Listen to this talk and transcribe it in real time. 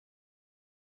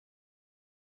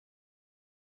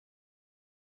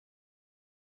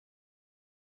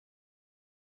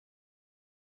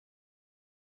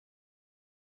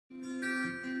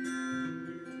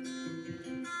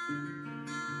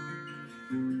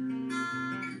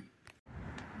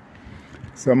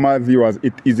So my viewers,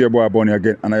 it is your boy Bunny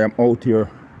again, and I am out here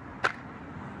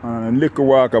on a little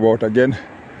walkabout again.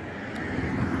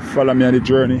 Follow me on the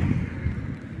journey.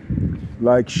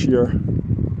 Like, share,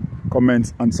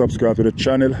 comment and subscribe to the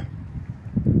channel.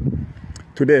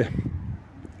 Today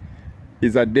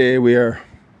is a day where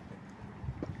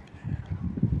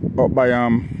up by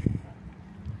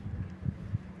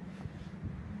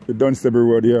the Dunstable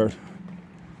road here,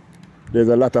 there's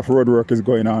a lot of road work is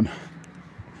going on.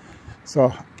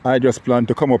 So I just plan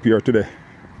to come up here today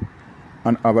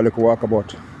and have a little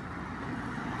walkabout.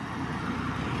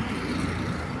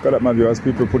 Look at my viewers,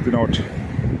 people putting out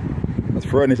that's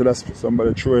furniture, that's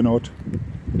somebody throwing out.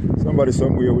 Somebody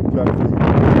somewhere with plastic,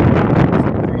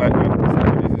 something like that.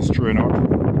 Somebody is throwing out.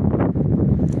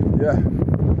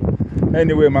 Yeah.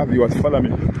 Anyway, my viewers, follow me.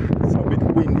 It's a bit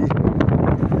windy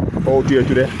out here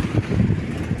today.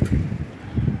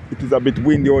 It is a bit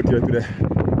windy out here today.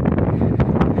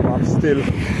 I'm still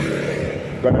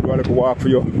gonna do a little walk for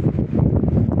you,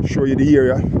 show you the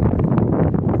area.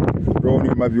 Around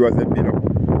here, my viewers, they've been up.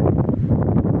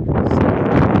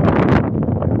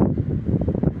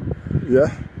 Yeah.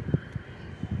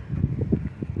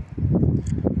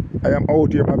 I am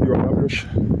out here, my viewers. I'm just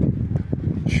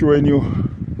showing you.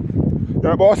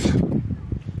 Yeah, boss?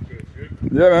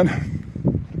 Yeah, man.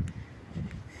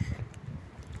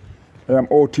 I am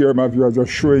out here, my viewers,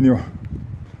 just showing you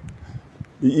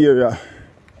the area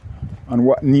and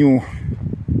what new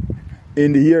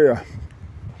in the area.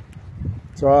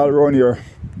 So all around here,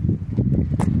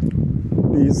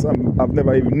 these I've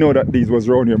never even known that these was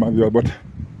around here, my viewers, but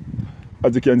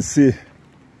as you can see,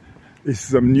 this is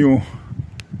some new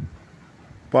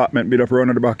apartment built up around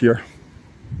at the back here.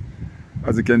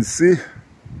 As you can see,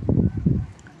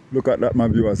 look at that, my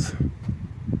viewers.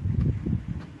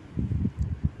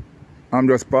 I'm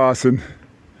just passing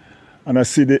and I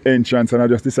see the entrance and I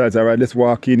just decided, alright, let's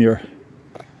walk in here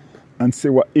and see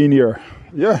what in here.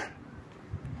 Yeah.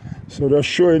 So just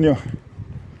showing you.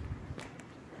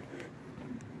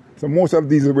 So most of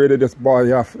these are where they just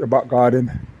buy off the back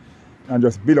garden and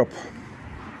just build up.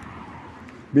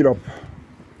 Build up.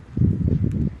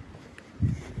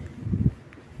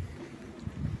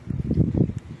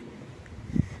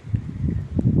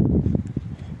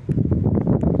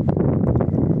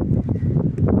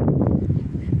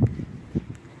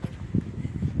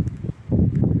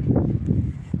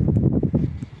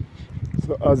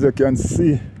 So as you can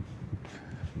see,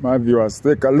 my viewers,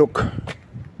 take a look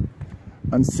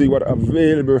and see what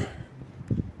available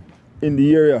in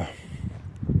the area.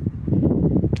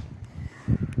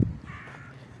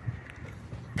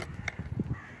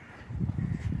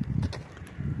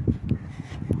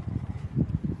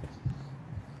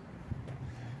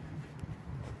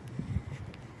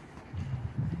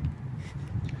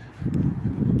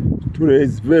 Today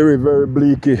is very, very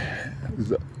bleaky.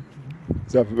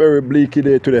 It's a very bleaky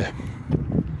day today.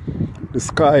 The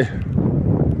sky.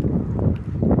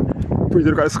 Please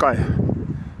look at the sky.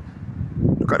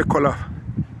 Look at the color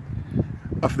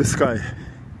of the sky.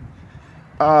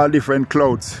 All different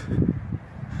clouds.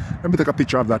 Let me take a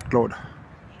picture of that cloud.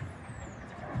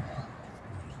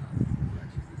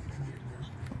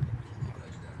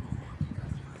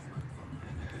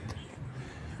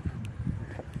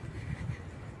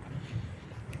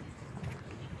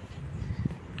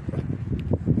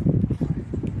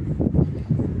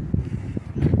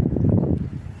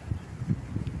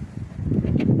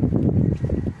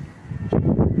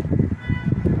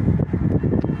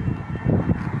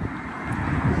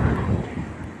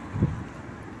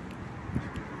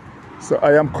 So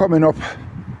I am coming up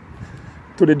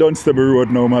to the Dunstable road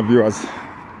now, my viewers.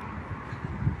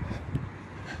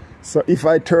 So if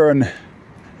I turn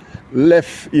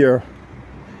left here,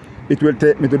 it will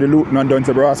take me to the Luton and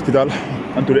Dunstable Hospital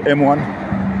and to the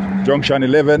M1, junction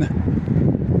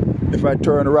 11. If I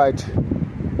turn right,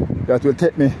 that will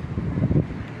take me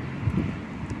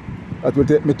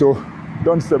to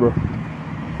Dunstable.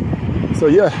 So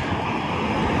yeah,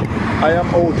 I am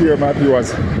out here, my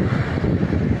viewers.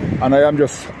 And I am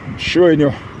just showing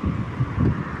you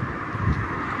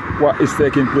what is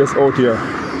taking place out here.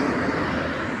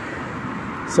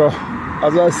 So,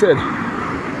 as I said,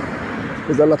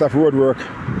 there's a lot of road work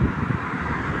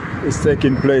is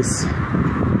taking place,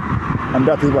 and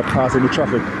that is what causing the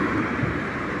traffic.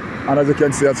 And as you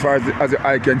can see, as far as the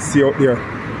eye can see out there,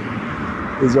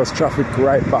 is just traffic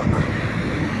right back.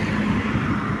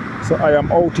 So I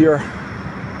am out here,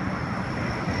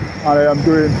 and I am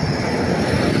doing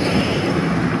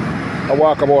a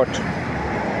walkabout.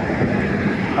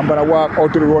 I'm gonna walk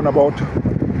out to the roundabout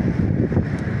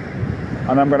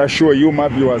and I'm gonna show you, my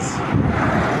viewers,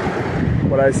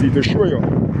 what I see to show you.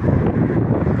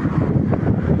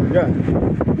 Yeah.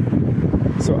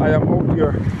 So I am out here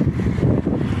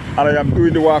and I am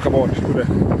doing the walkabout today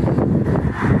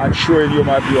and showing you,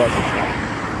 my viewers,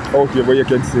 out here where you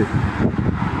can see.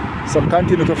 So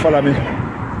continue to follow me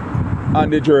on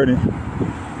the journey.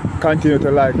 Continue to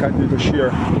like, continue to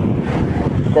share,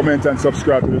 comment and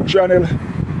subscribe to the channel.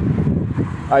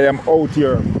 I am out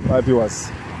here, my viewers.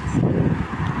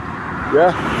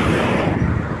 Yeah.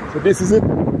 So this is it.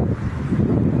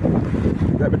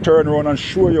 Let me turn around and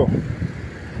show you.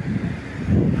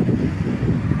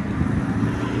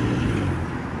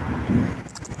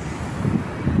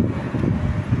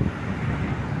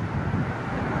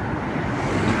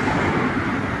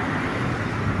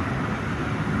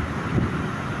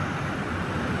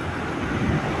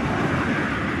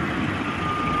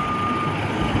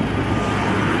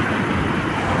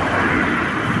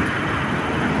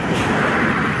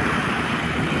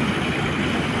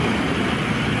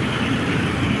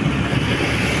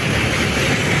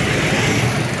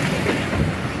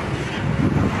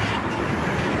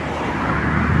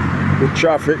 The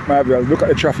traffic, my viewers, look at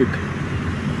the traffic.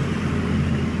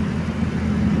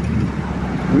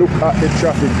 Look at the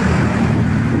traffic.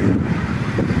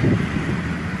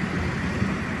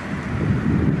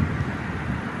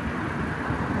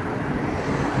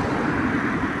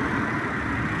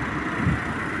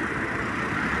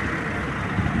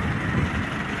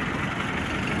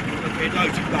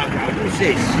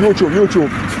 YouTube.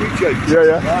 Yeah.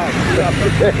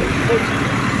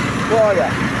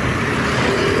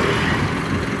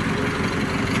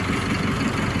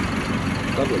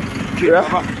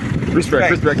 Yeah.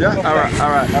 Respect, yeah?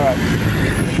 Alright.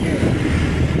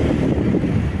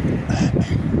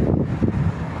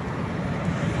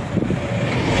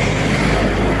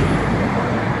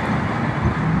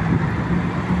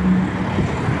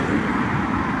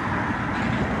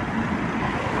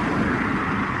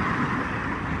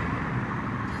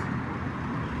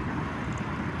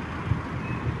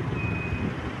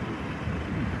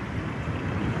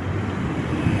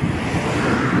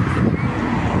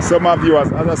 So my viewers,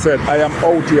 as I said, I am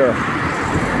out here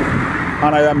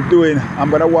and I'm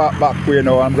gonna walk back way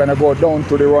now. I'm gonna go down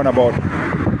to the runabout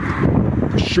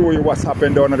to show you what's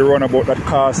happened down at the runabout that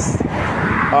caused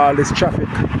all this traffic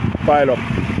pile up.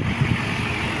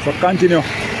 So continue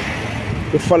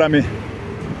to follow me,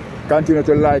 continue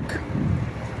to like,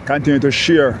 continue to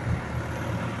share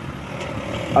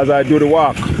as I do the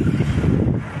walk. So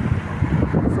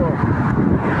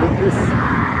with this,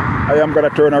 I am gonna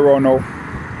turn around now.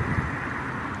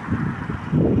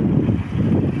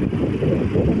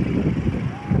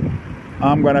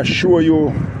 I'm gonna show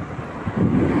you,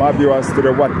 my viewers,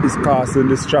 today what is causing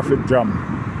this traffic jam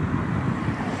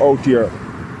out here.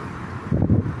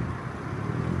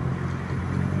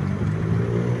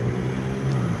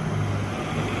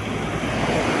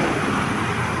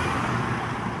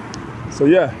 So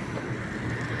yeah,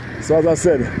 so as I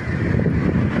said,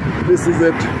 this is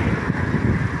it,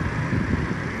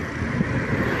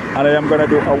 and I am gonna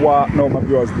do a walk now, my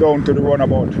viewers, down to the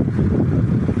runabout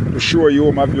to show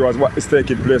you, my viewers, what is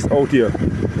taking place out here.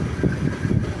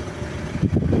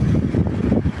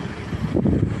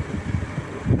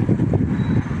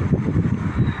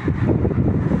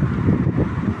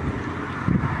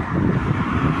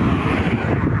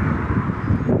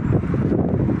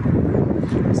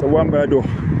 So what I'm gonna do,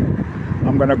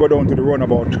 I'm gonna go down to the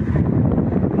runabout.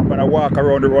 I'm gonna walk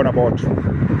around the runabout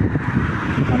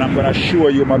and I'm gonna show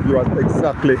you, my viewers,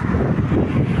 exactly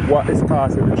what is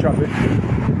causing the traffic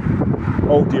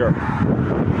out here.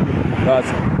 That's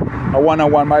a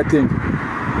one-on-one my thing.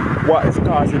 What is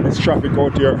causing this traffic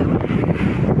out here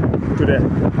today?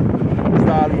 It's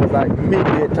almost like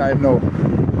midday time now,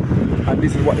 and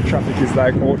this is what the traffic is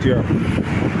like out here.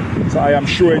 So I am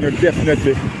showing you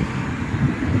definitely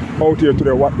out here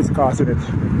today what is causing it.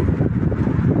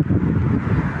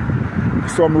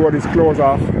 Some road is closed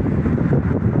off.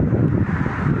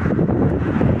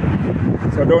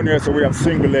 So down here, so we have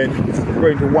single lane. It's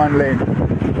going to one lane.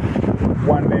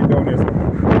 One lane down here.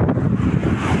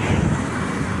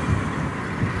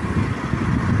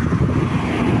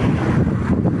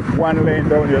 One lane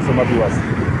down here, so my viewers.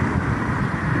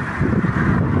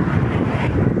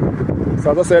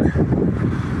 So as I said,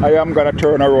 I am gonna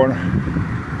turn around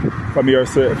from here.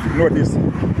 So notice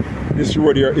this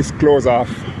road here is closed off.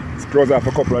 It's closed off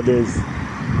a couple of days.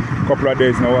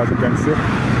 Now, as you can see.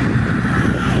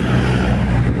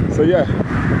 So yeah,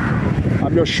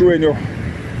 I'm just showing you,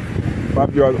 my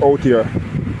viewers, out here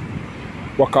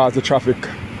what caused the traffic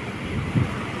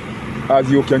as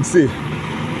you can see.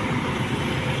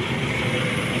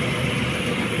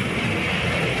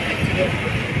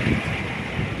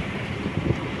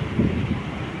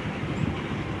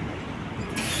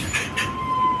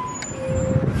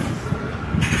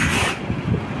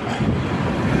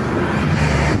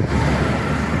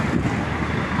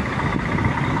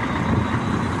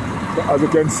 So as you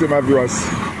can see, my viewers,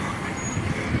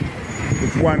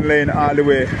 it's one lane all the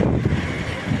way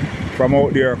from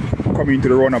out there coming to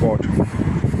the roundabout.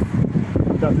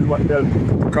 That is what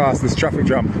helped cause this traffic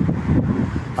jam.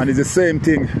 And it's the same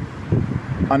thing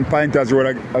on Poynters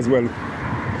Road as well.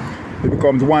 It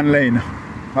becomes one lane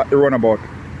at the roundabout.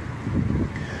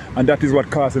 And that is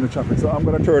what causes the traffic. So I'm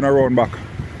going to turn around back.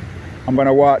 I'm going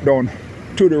to walk down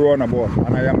to the roundabout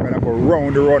and I am going to go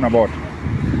round the roundabout.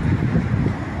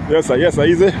 Yes sir,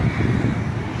 easy.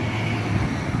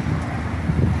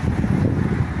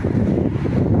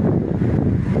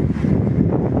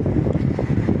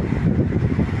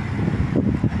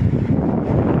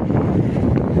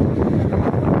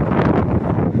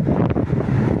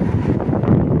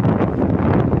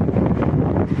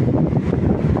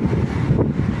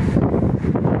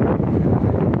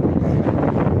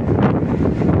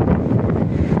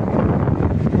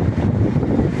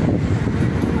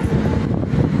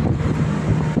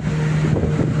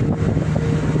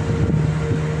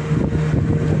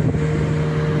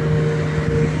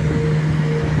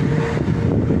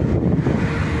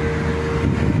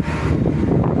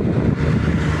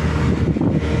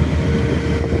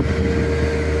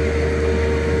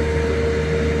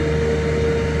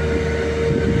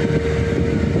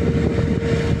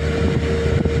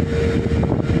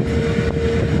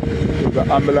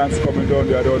 Ambulance coming down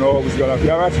there. I don't know how it's gonna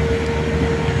be. Alright,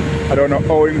 I don't know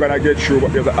how it's gonna get through,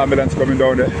 but there's an ambulance coming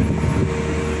down there.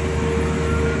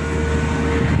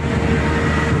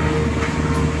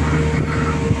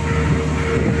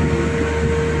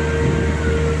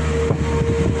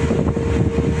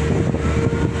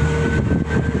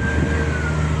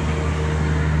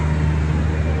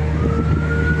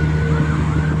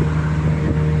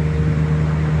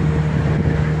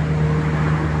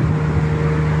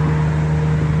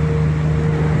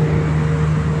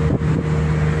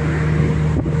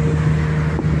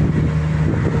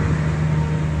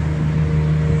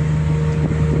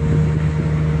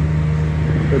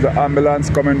 There's an ambulance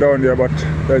coming down there, but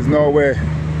there's no way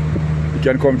you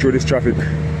can come through this traffic.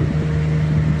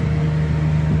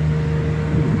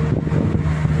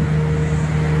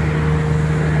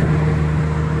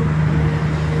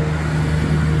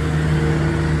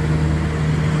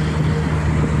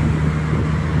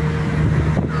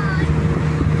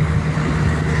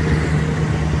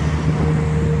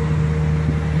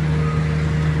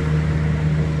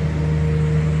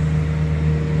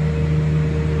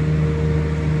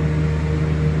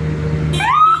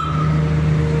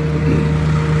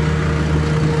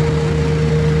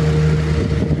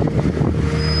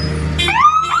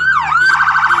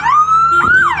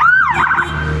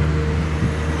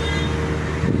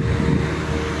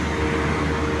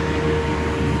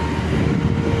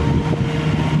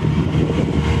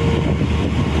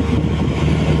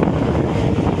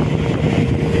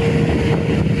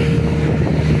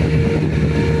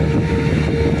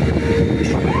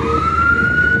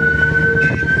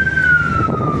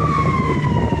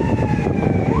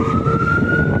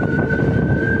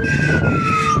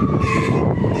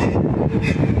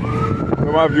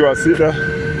 My viewers, see there,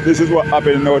 this is what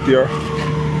happened out here.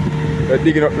 They're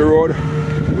digging up the road,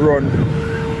 run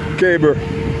cable.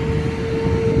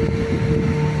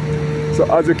 So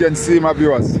as you can see, my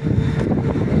viewers,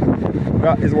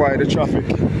 that is why the traffic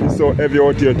is so heavy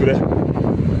out here today.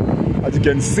 As you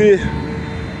can see,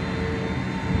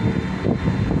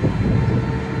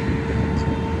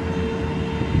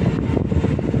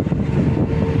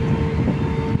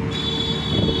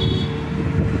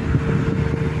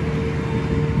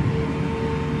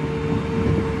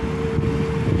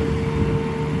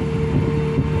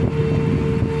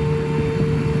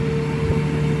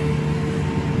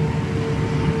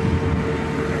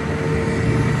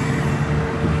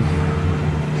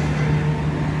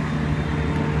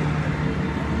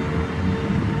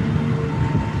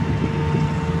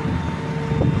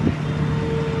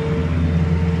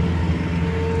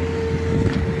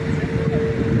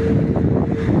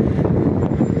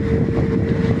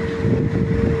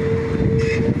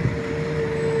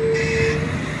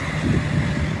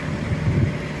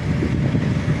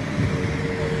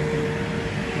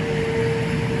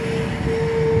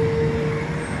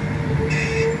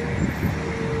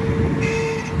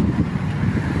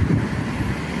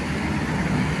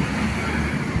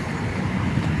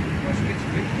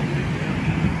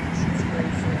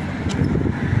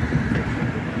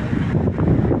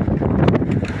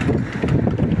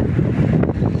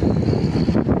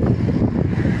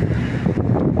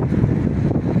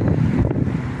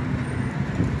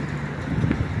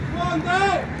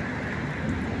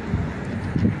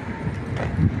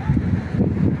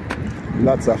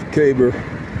 lots of cable.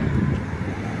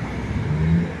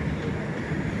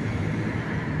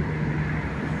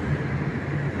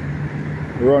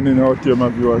 Running out here, my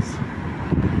viewers.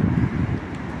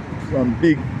 Some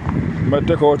big, I might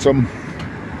take out some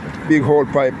big hole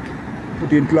pipe,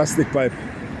 put in plastic pipe.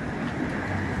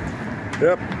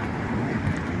 Yep.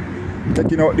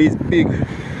 Taking out these big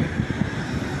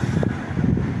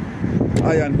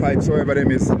iron pipes, however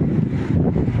them is,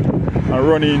 and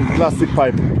running plastic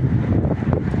pipe.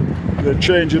 They're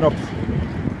changing up. Look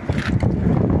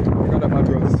at that, my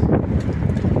viewers.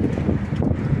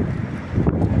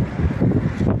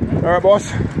 Alright, boss.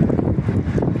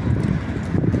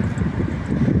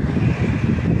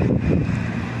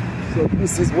 So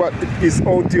this is what it is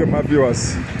out here, my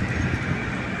viewers.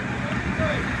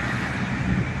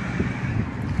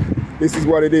 This is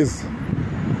what it is.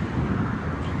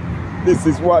 This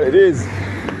is what it is.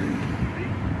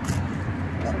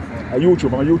 I'm a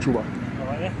YouTuber.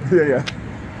 Oh, yeah? Yeah.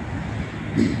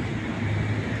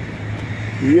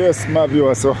 Yes, my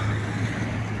viewers. So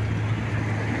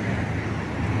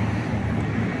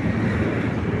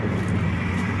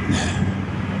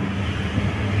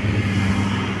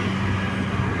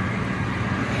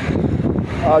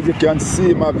as you can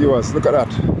see, my viewers, look at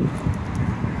that.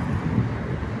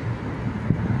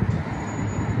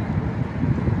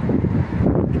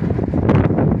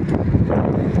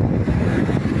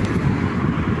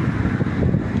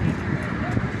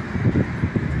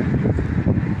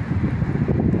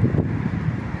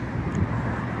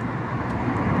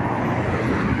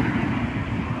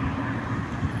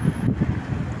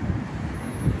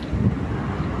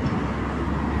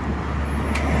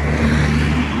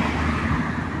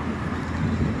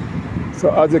 So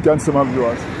as you can see, my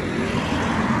viewers,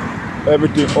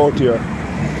 everything out here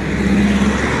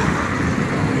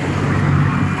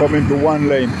coming to one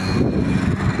lane.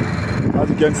 As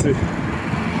you can see,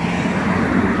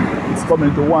 it's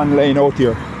coming to one lane out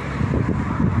here,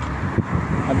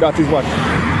 and that is what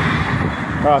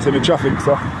causing the traffic.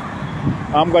 So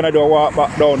I'm gonna do a walk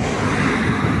back down.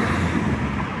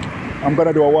 I'm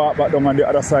gonna do a walk back down on the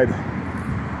other side.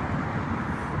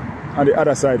 On the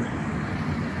other side.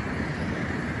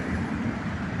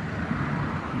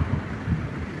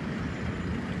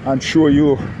 And show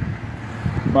you,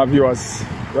 my viewers,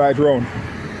 right round.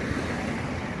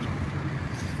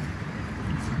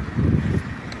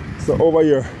 So over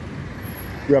here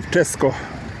we have Tesco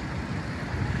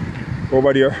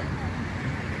over there.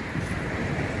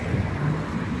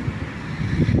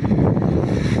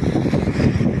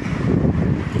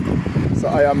 So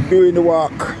I am doing the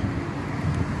walk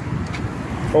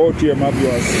out here, my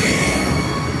viewers.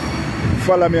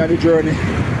 Follow me on the journey.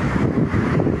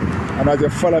 And as you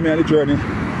follow me on the journey,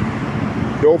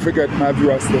 don't forget, my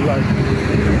viewers, to like.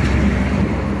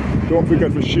 Don't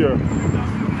forget to share.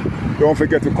 Don't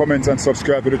forget to comment and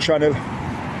subscribe to the channel.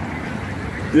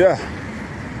 Yeah.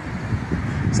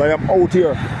 So I am out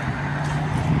here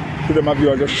today, my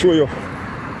viewers, just show you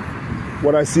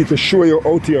what I see to show you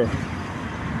out here.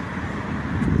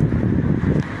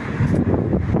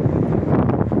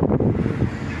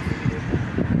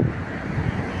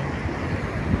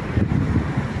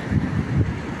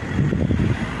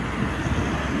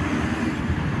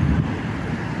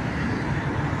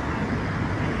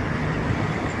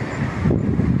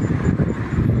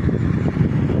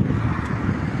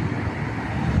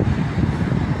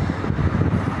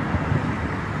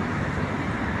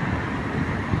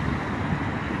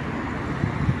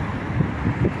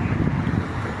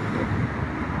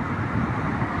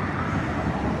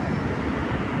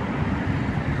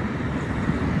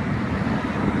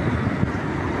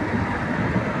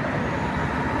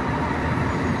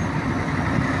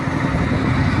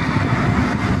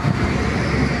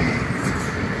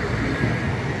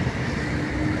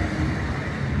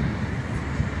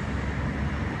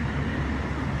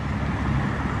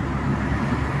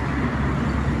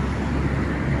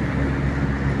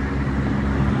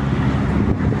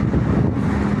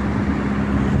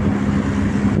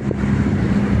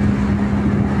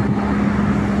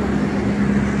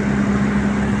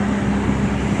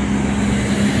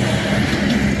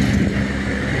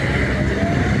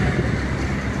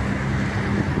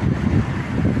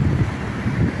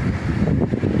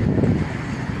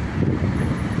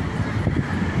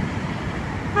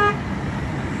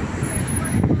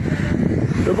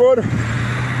 Good.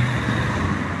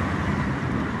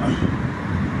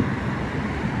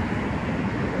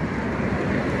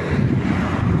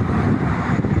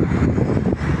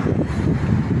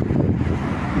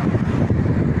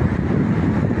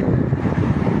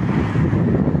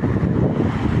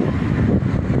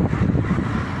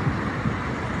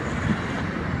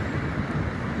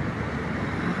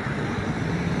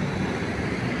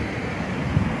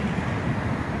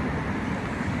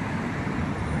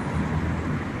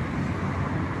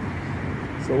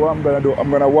 So what I'm gonna do,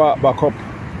 I'm gonna walk back up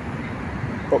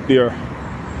there,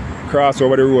 cross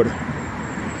over the road.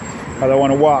 And I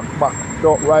want to walk back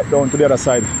right down to the other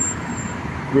side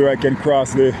where I can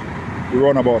cross the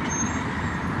roundabout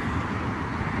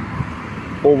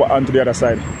over onto the other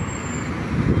side.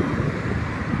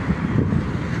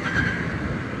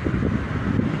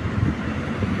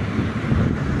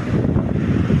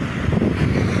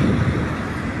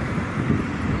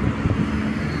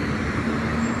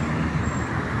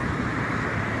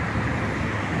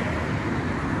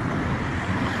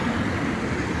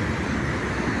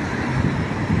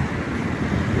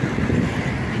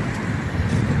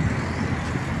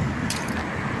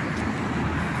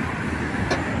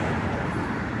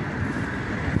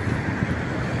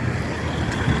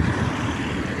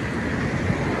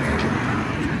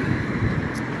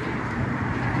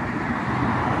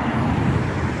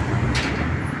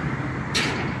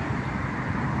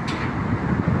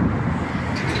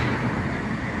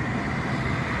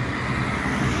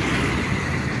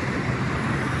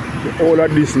 All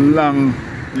of this long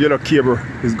yellow cable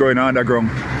is going underground.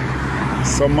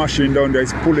 Some machine down there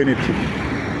is pulling it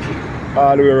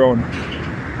all the way around.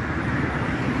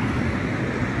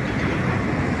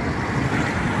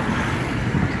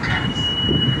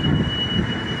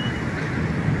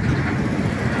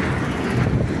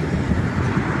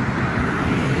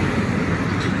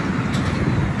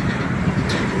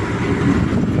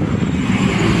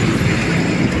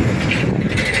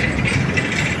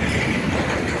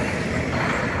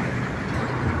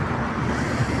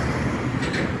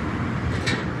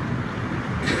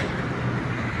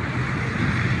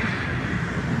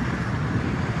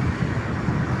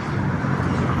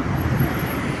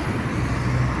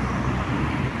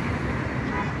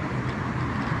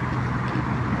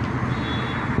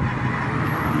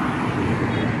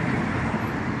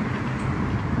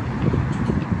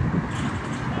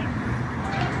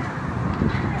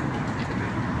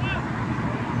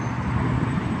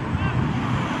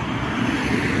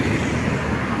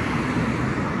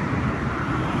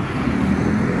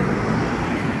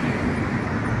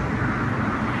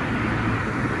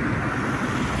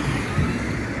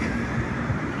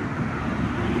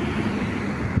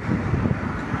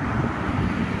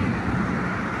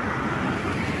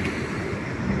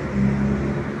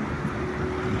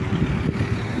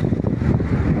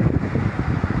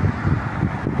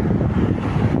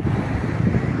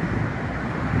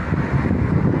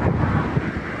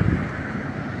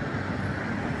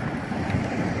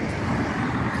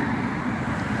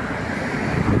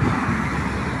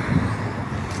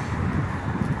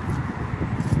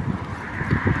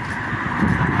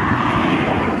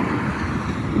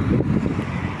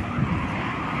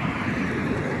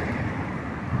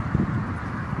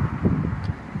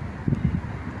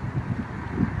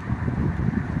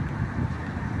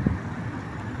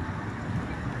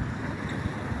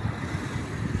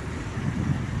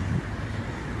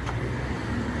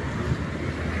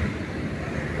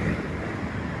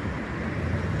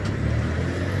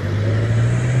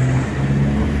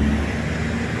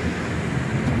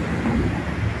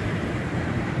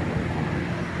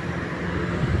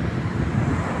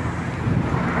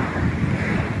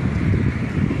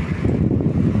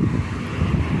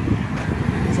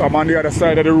 So I'm on the other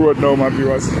side of the road now, my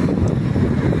viewers.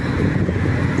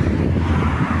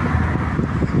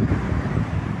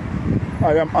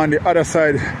 I am on the other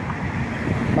side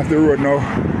of the road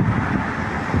now.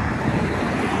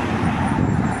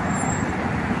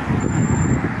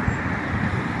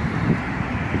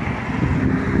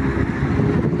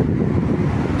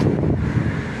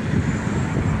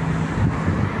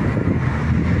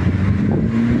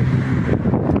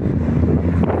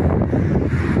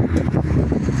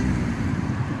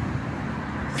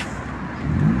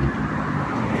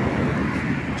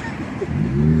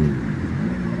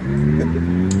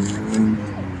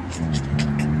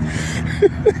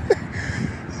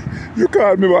 You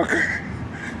called me back.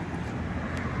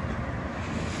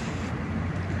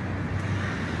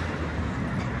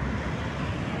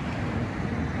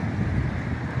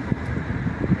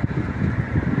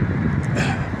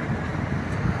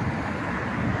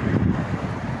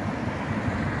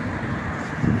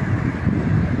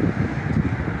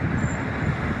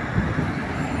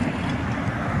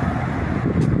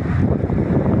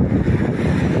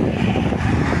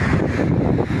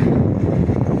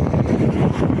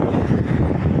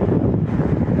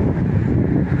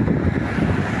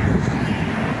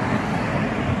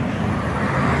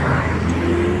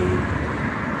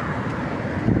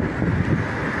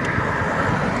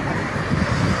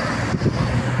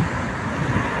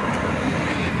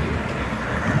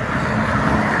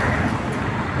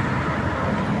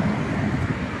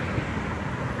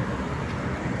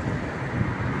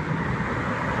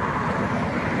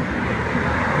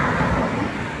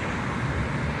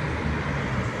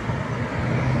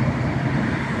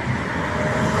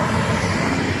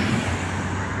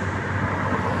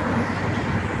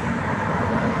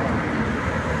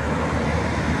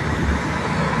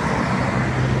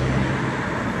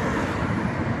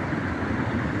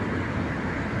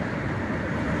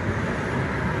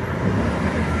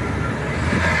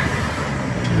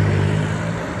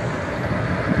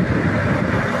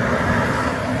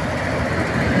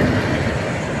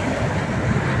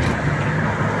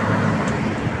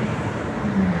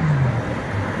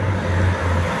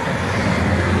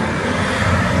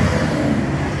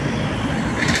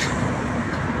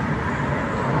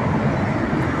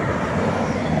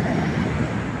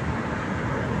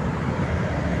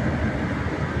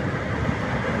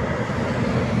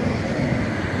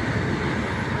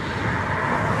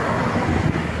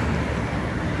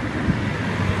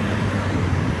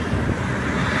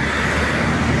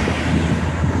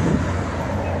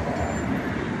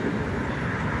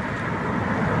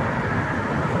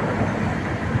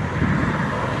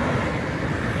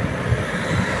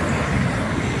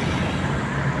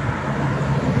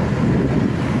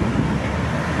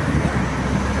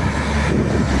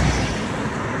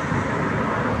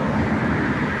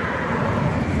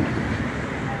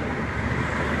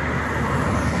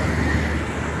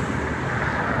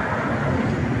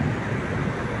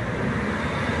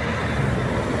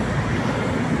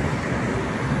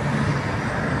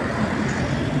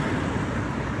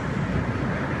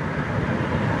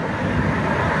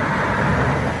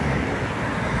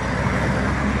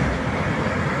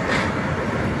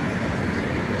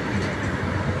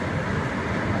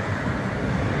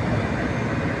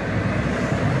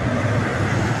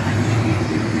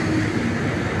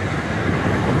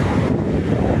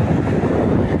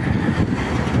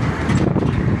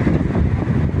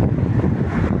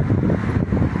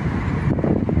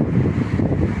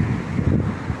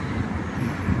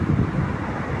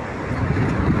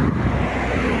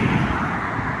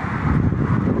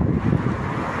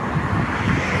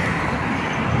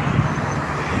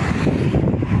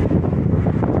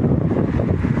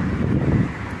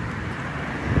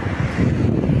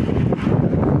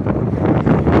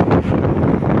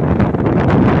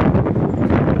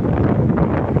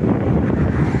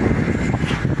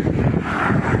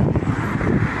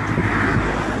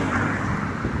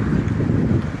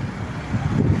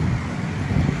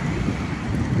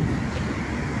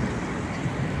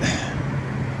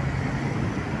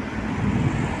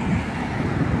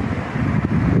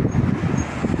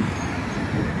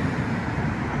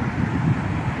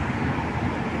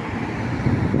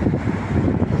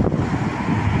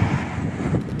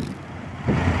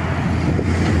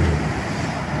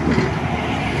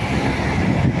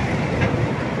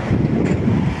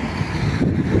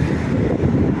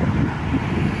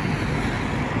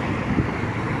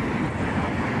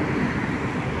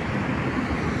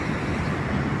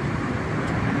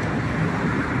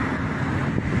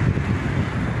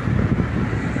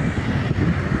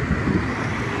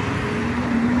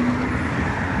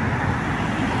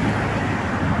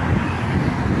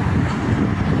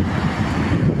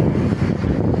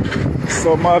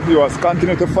 So my viewers,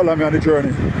 continue to follow me on the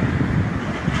journey.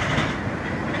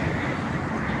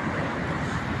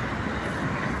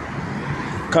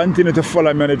 Continue to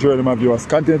follow me on the journey, my viewers.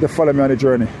 Continue to follow me on the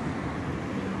journey.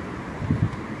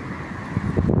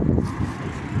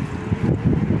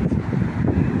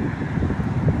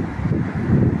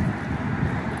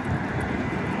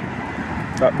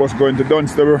 That bus going to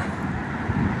Dunstable.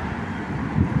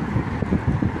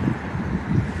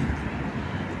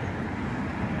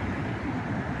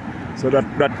 So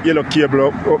that yellow cable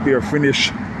up there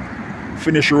finish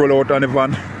roll out on the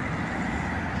van.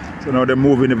 So now they're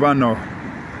moving the van now.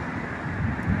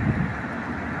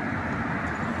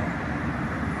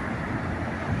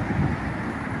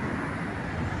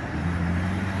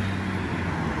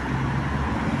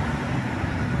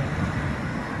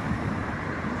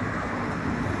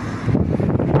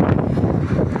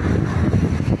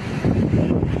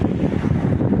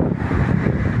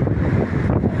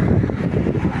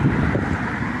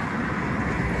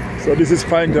 So this is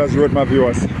Poynters Road, my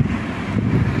viewers.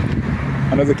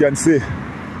 And as you can see,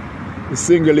 the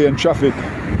single lane traffic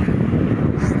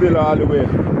still all the way.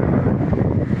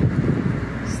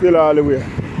 Still all the way.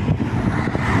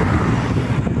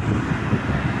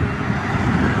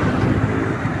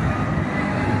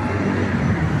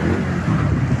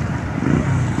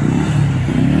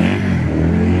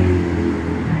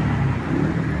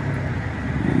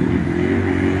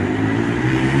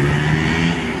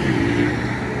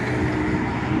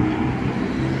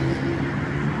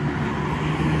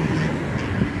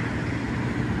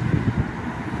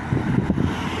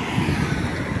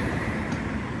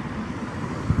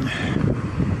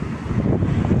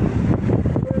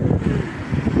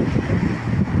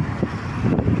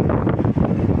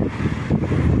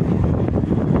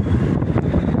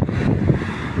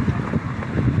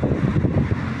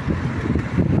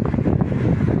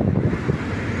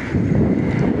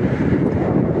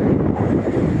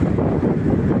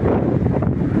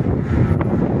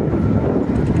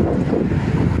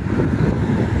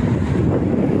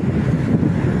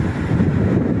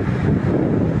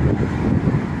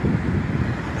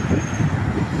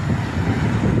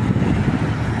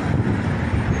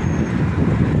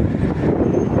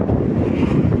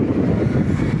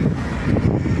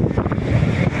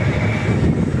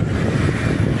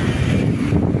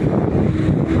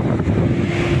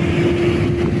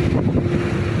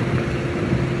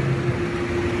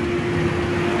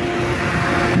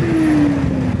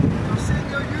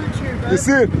 You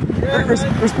see it? Yeah,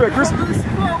 respect.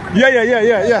 Yeah.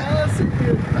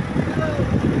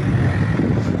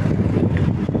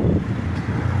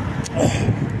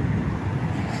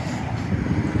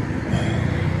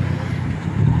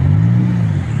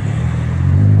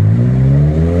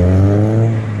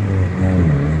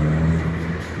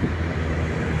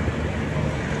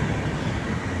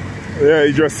 Yeah,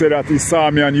 he just said that he saw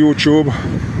me on YouTube.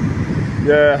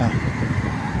 Yeah.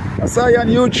 I saw you on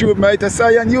YouTube, mate. I saw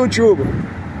you on YouTube.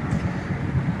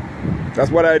 That's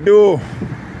what I do.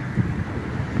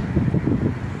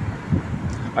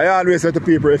 I always say to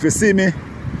people, if you see me,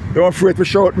 don't afraid to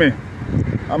shout me.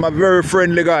 I'm a very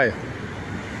friendly guy.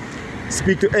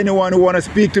 Speak to anyone who want to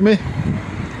speak to me.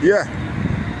 Yeah.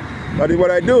 That is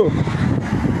what I do.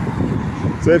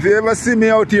 So if you ever see me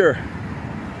out here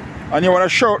and you want to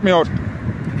shout me out,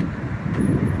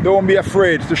 don't be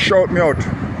afraid to shout me out.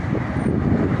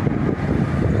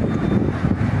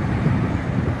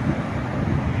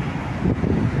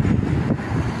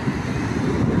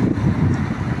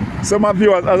 So my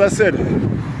viewers, as I said,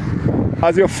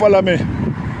 as you follow me,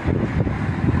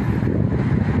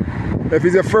 if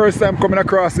it's your first time coming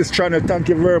across this channel, thank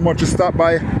you very much to stop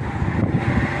by.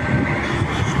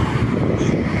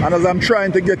 And as I'm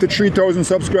trying to get to 3,000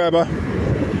 subscribers,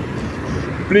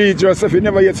 please just, if you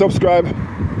never yet subscribe,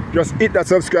 just hit that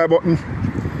subscribe button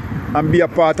and be a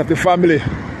part of the family.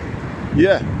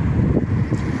 Yeah.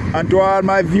 And to all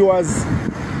my viewers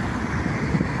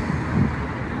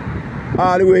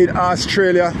all the way in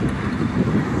Australia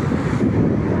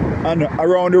and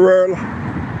around the world,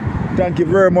 thank you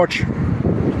very much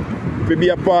for being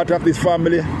a part of this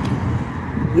family.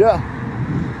 Yeah.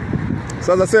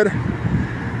 So as I said,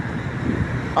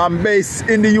 I'm based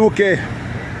in the UK,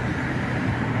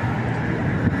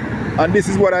 and this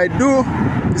is what I do.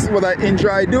 This is what I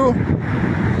enjoy do.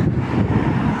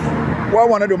 What I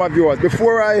want to do, my viewers,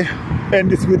 before I end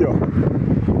this video,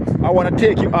 I want to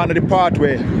take you onto the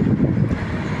pathway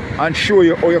and show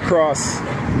you how you cross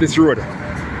this road.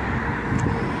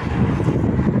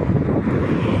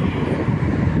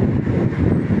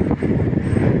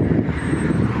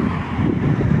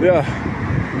 Yeah.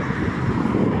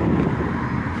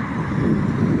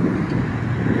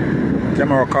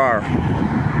 camera car.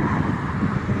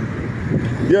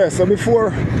 Yeah, so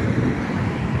before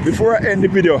I end the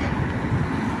video,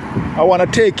 I want to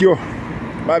take you,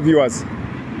 my viewers,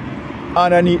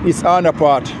 underneath this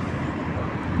underpart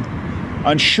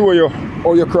and show you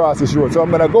how you cross this road. So I'm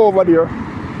going to go over there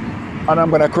and I'm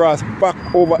going to cross back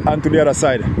over onto the other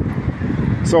side.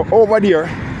 So over there,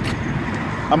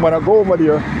 I'm going to go over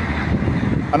there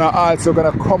and I'm also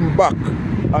going to come back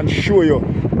and show you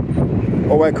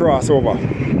how I cross over.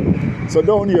 So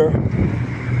down here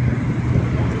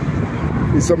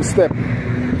is some step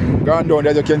going down there,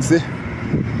 as you can see.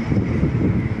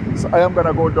 So I am going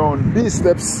to go down these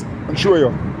steps and show you.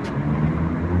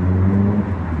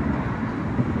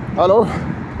 Hello?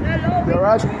 Hello, you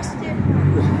alright?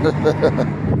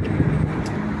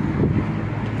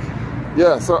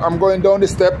 Yeah, so I'm going down the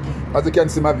step, as you can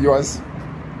see, my viewers.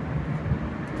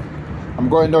 I'm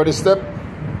going down the step.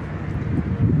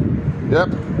 Yep.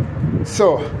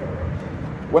 So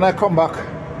when I come back,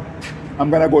 I'm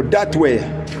gonna go that way.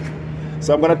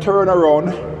 So I'm gonna turn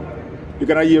around. You're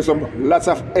gonna hear lots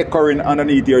of echoing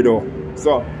underneath here though.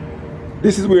 So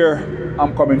this is where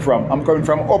I'm coming from. I'm coming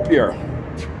from up here.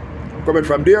 Coming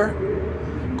from there,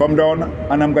 come down,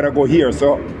 and I'm gonna go here.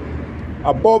 So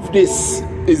above this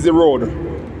is the road,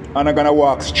 and I'm gonna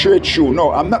walk straight through.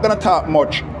 No, I'm not gonna talk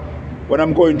much when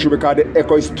I'm going through because the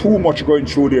echo is too much going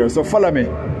through there. So follow me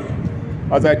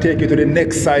as I take you to the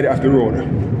next side of the road.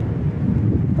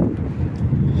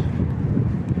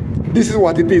 This is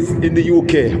what it is in the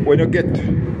UK. When you get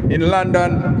in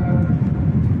London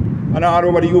and all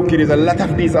over the UK, there's a lot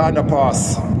of these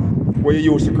underpass where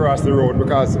you used to cross the road,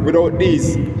 because without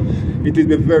these, it will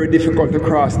be very difficult to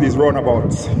cross these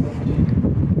roundabouts.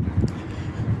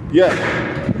 Yeah.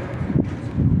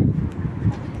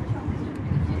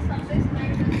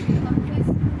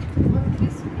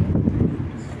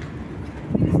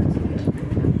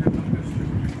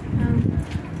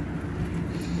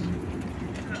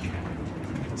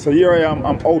 So here I am,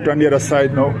 I'm out on the other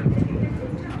side now.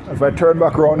 If I turn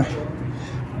back around,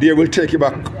 they will take you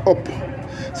back up.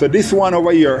 So this one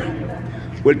over here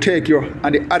will take you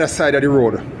on the other side of the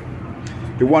road.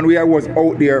 The one where I was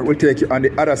out there will take you on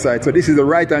the other side. So this is the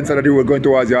right hand side of the road going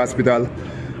towards the hospital.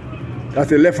 That's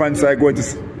the left hand side going to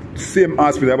the same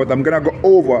hospital, but I'm gonna go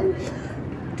over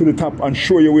to the top and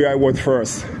show you where I was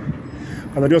first.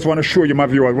 And I just want to show you, my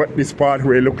viewers, what this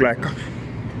pathway look like.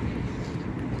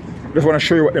 Just want to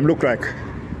show you what them look like.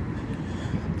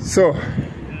 So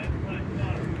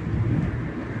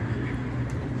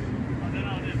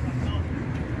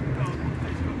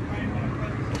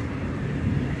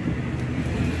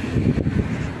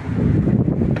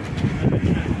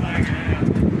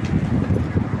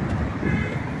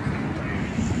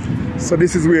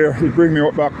this is where it bring me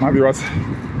up back, my viewers.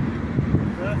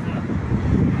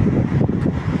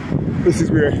 This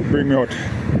is where it bring me out.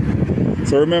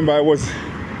 So remember, I was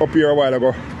up here a while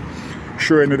ago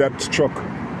showing you that truck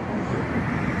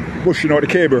pushing out the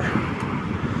cable.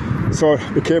 So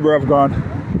the cable have gone.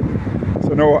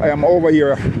 So now I am over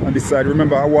here on this side.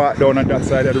 Remember, I walked down on that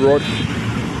side of the road.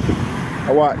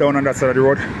 I walked down on that side of the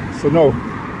road. So now,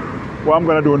 what I'm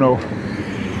gonna do now,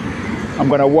 I'm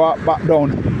gonna walk back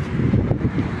down.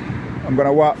 I'm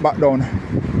gonna walk back down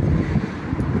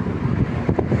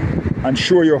and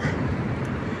show you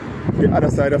the other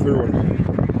side of the road.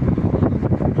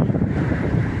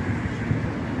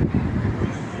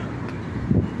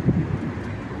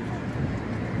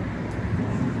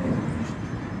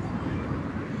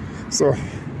 So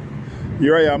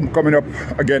here I am coming up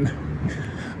again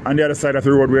on the other side of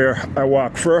the road where I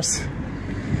walk first.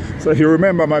 So if you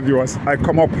remember, my viewers, I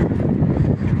come up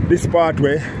this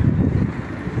pathway.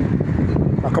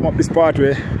 I come up this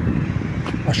pathway.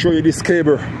 I show you this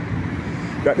cable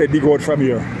that they dig out from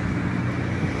here.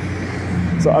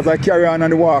 So as I carry on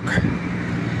the walk,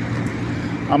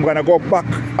 I'm gonna go back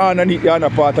underneath the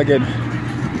underpass again.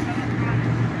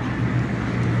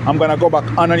 I'm gonna go back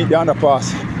underneath the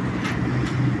underpass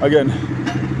again,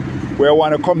 where I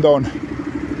want to come down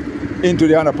into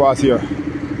the underpass here,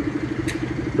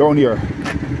 down here,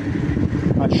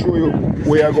 and show you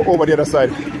where I go over the other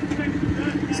side.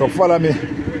 So follow me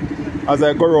as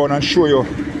I go around and show you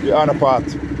the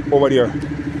underpass over there.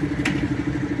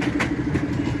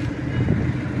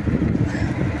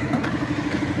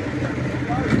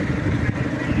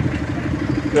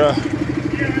 Yeah.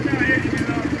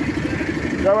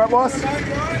 You alright, boss?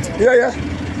 Yeah, yeah.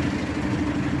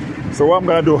 So what I'm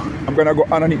gonna do, I'm gonna go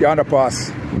underneath the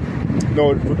underpass.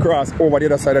 Now we cross over the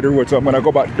other side of the road. So I'm gonna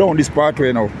go back down this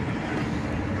pathway now.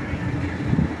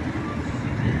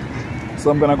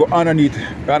 So I'm gonna go underneath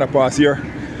the underpass here.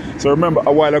 So remember,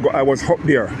 a while ago I was up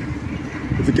there.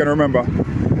 if you can remember,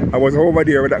 I was over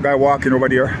there with that guy walking over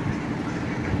there.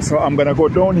 So I'm gonna go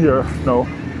down here now.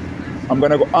 I'm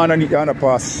gonna go underneath the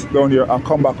underpass down here and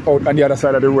come back out on the other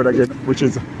side of the road again, which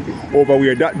is over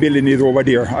where that building is over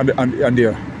there and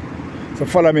there. So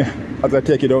follow me as I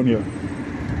take you down here.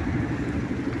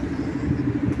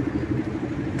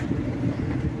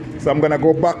 So I'm gonna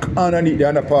go back underneath the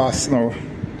underpass now.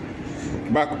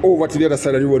 Back over to the other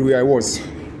side of the road where I was.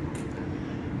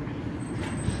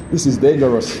 This is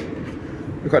dangerous.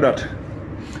 Look at that.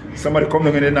 Somebody come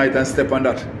down in the night and step on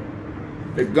that.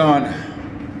 They're gone.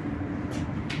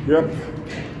 Yep.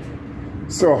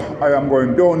 So I am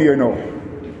going down here now.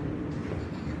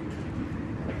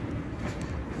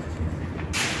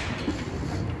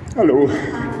 Hello.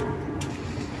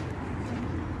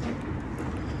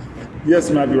 Yes,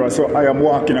 my viewer. So I am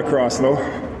walking across now.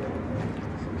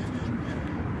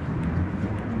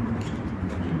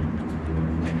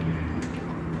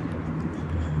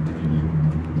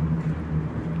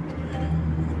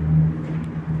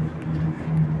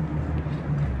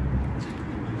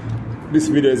 This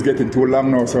video is getting too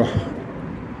long now, so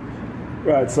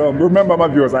right. So remember, my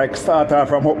viewers, I start off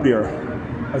from up there.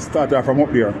 I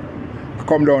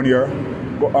come down here,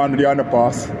 go under the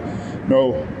underpass.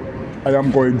 Now I am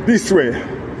going this way.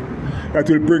 That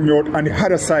will bring me out on the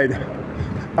other side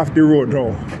of the road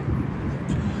now.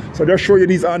 So just show you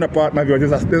these underpass, my viewers.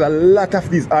 There's a lot of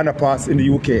these underpass in the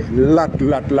UK. Lot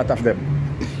of them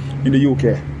in the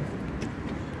UK.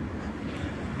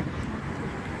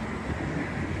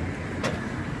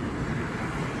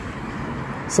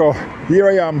 So here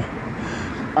I am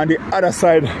on the other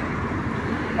side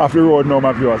of the road now,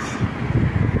 my viewers.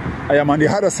 I am on the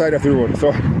other side of the road.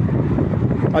 So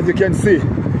as you can see,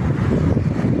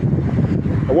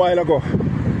 a while ago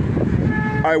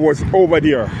I was over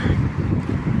there.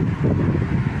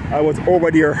 A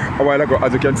while ago,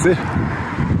 as you can see.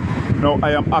 Now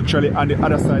I am actually on the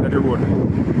other side of the road.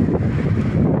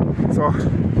 So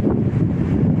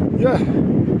yeah,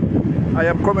 I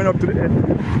am coming up to the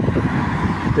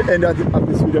end of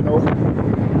this video now.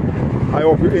 I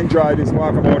hope you enjoy this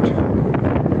walkabout.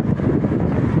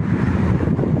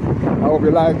 I hope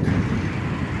you like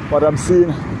what I'm seeing.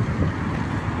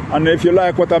 And if you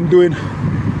like what I'm doing,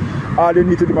 all you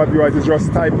need to do, my viewers, is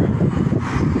just type in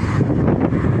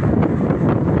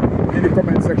the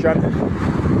comment section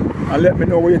and let me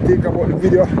know what you think about the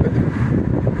video,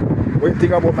 what you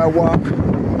think about my walk,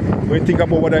 what you think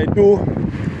about what I do.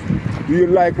 Do you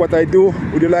like what I do?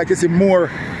 Would you like to see more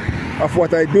of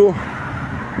what I do?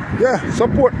 Yeah,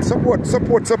 support. There's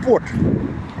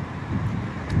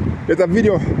a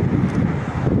video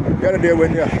the other day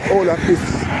when the hole of this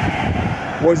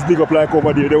was dig up like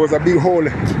over there. There was a big hole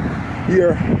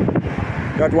here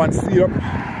that one sealed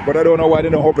up, but I don't know why they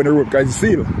don't open the road because it's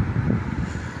sealed.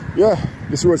 Yeah,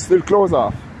 this road still closed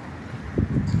off.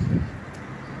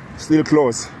 Still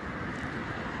closed.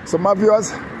 So my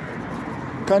viewers,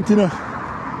 continue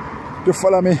to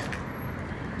follow me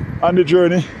on the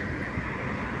journey.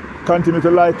 Continue to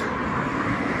like.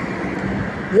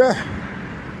 Yeah,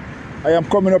 I am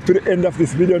coming up to the end of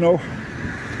this video now.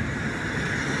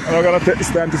 And I'm gonna take this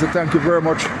time to say thank you very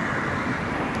much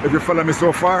if you follow me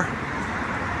so far.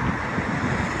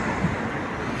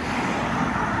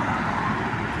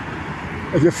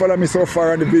 If you follow me so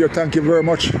far on the video, thank you very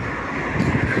much.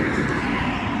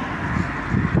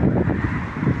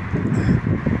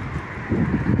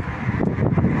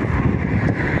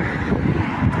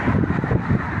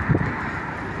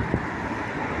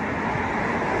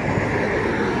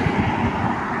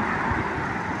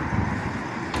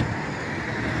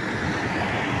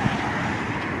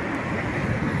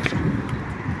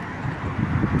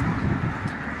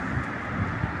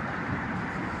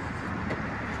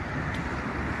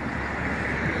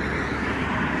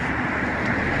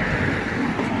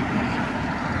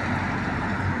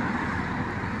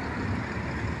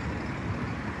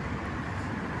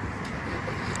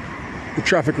 The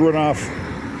traffic run off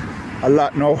a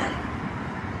lot now.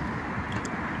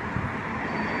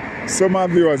 So my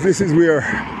viewers, this is where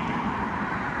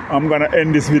I'm gonna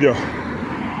end this video.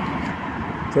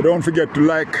 So don't forget to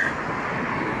like,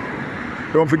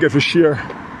 don't forget to share,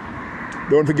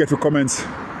 don't forget to comment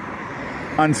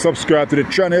and subscribe to the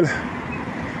channel.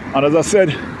 And as I said,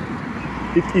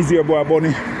 it is your boy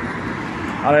Bunny,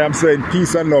 and I am saying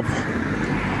peace and love,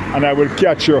 and I will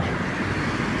catch you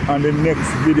on the next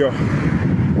video.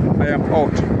 I am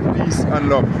out. Peace and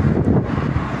love.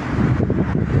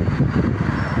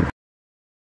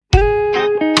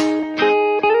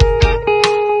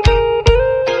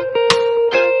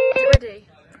 Ready?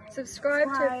 Subscribe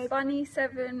to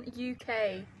Bunny7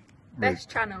 UK. Best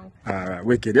channel. Alright,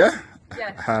 wicked, yeah?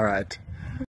 Yes. All right.